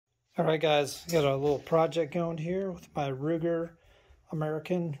Alright guys, got a little project going here with my Ruger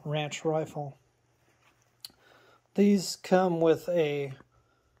American Ranch Rifle. These come with a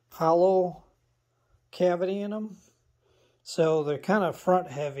hollow cavity in them, so they're kind of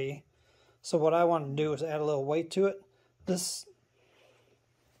front heavy. So what I want to do is add a little weight to it. This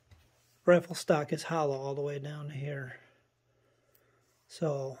rifle stock is hollow all the way down to here.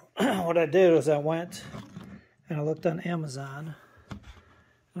 So what I did was I went and I looked on Amazon.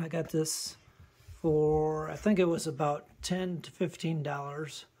 And I got this for, I think it was about $10 to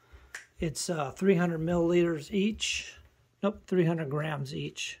 $15. It's 300 milliliters each. Nope, 300 grams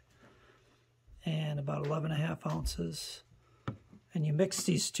each. And about 11.5 ounces. And you mix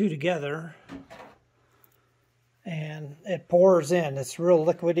these two together. And it pours in. It's real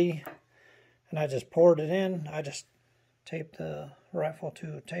liquidy. And I just poured it in. I just taped the rifle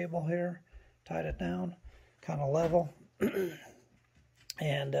to a table here. Tied it down. Kind of level.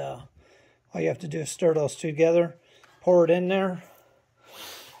 And all you have to do is stir those two together, pour it in there,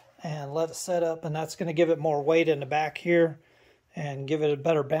 and let it set up. And that's going to give it more weight in the back here and give it a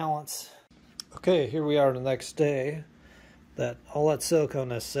better balance. Okay, here we are the next day. All that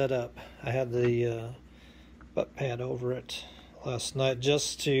silicone is set up. I had the butt pad over it last night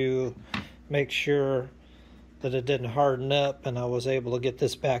just to make sure that it didn't harden up, and I was able to get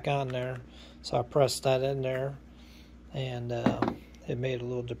this back on there. So I pressed that in there, and it made a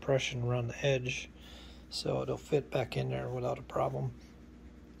little depression around the edge, so it'll fit back in there without a problem.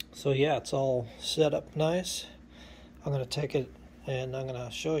 So yeah, it's all set up nice. I'm going to take it and I'm going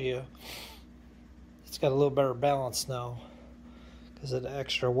to show you. It's got a little better balance now because of the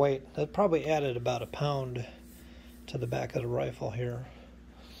extra weight. That probably added about 1 pound to the back of the rifle here.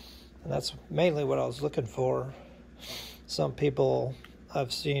 And that's mainly what I was looking for. Some people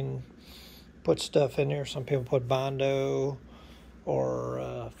I've seen put stuff in here. Some people put Bondo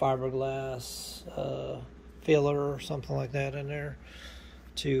or fiberglass filler or something like that in there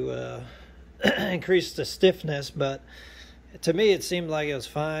to increase the stiffness, but to me it seemed like it was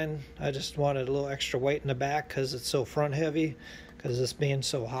fine. I just wanted a little extra weight in the back because it's so front heavy, because it's being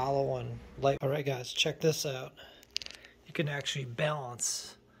so hollow and light. Alright guys, check this out. You can actually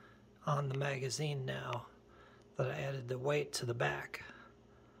balance on the magazine now that I added the weight to the back.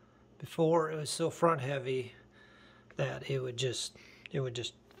 Before it was so front heavy that it would just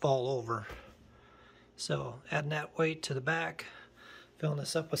fall over. So adding that weight to the back, filling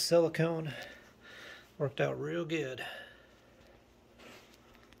this up with silicone, worked out real good.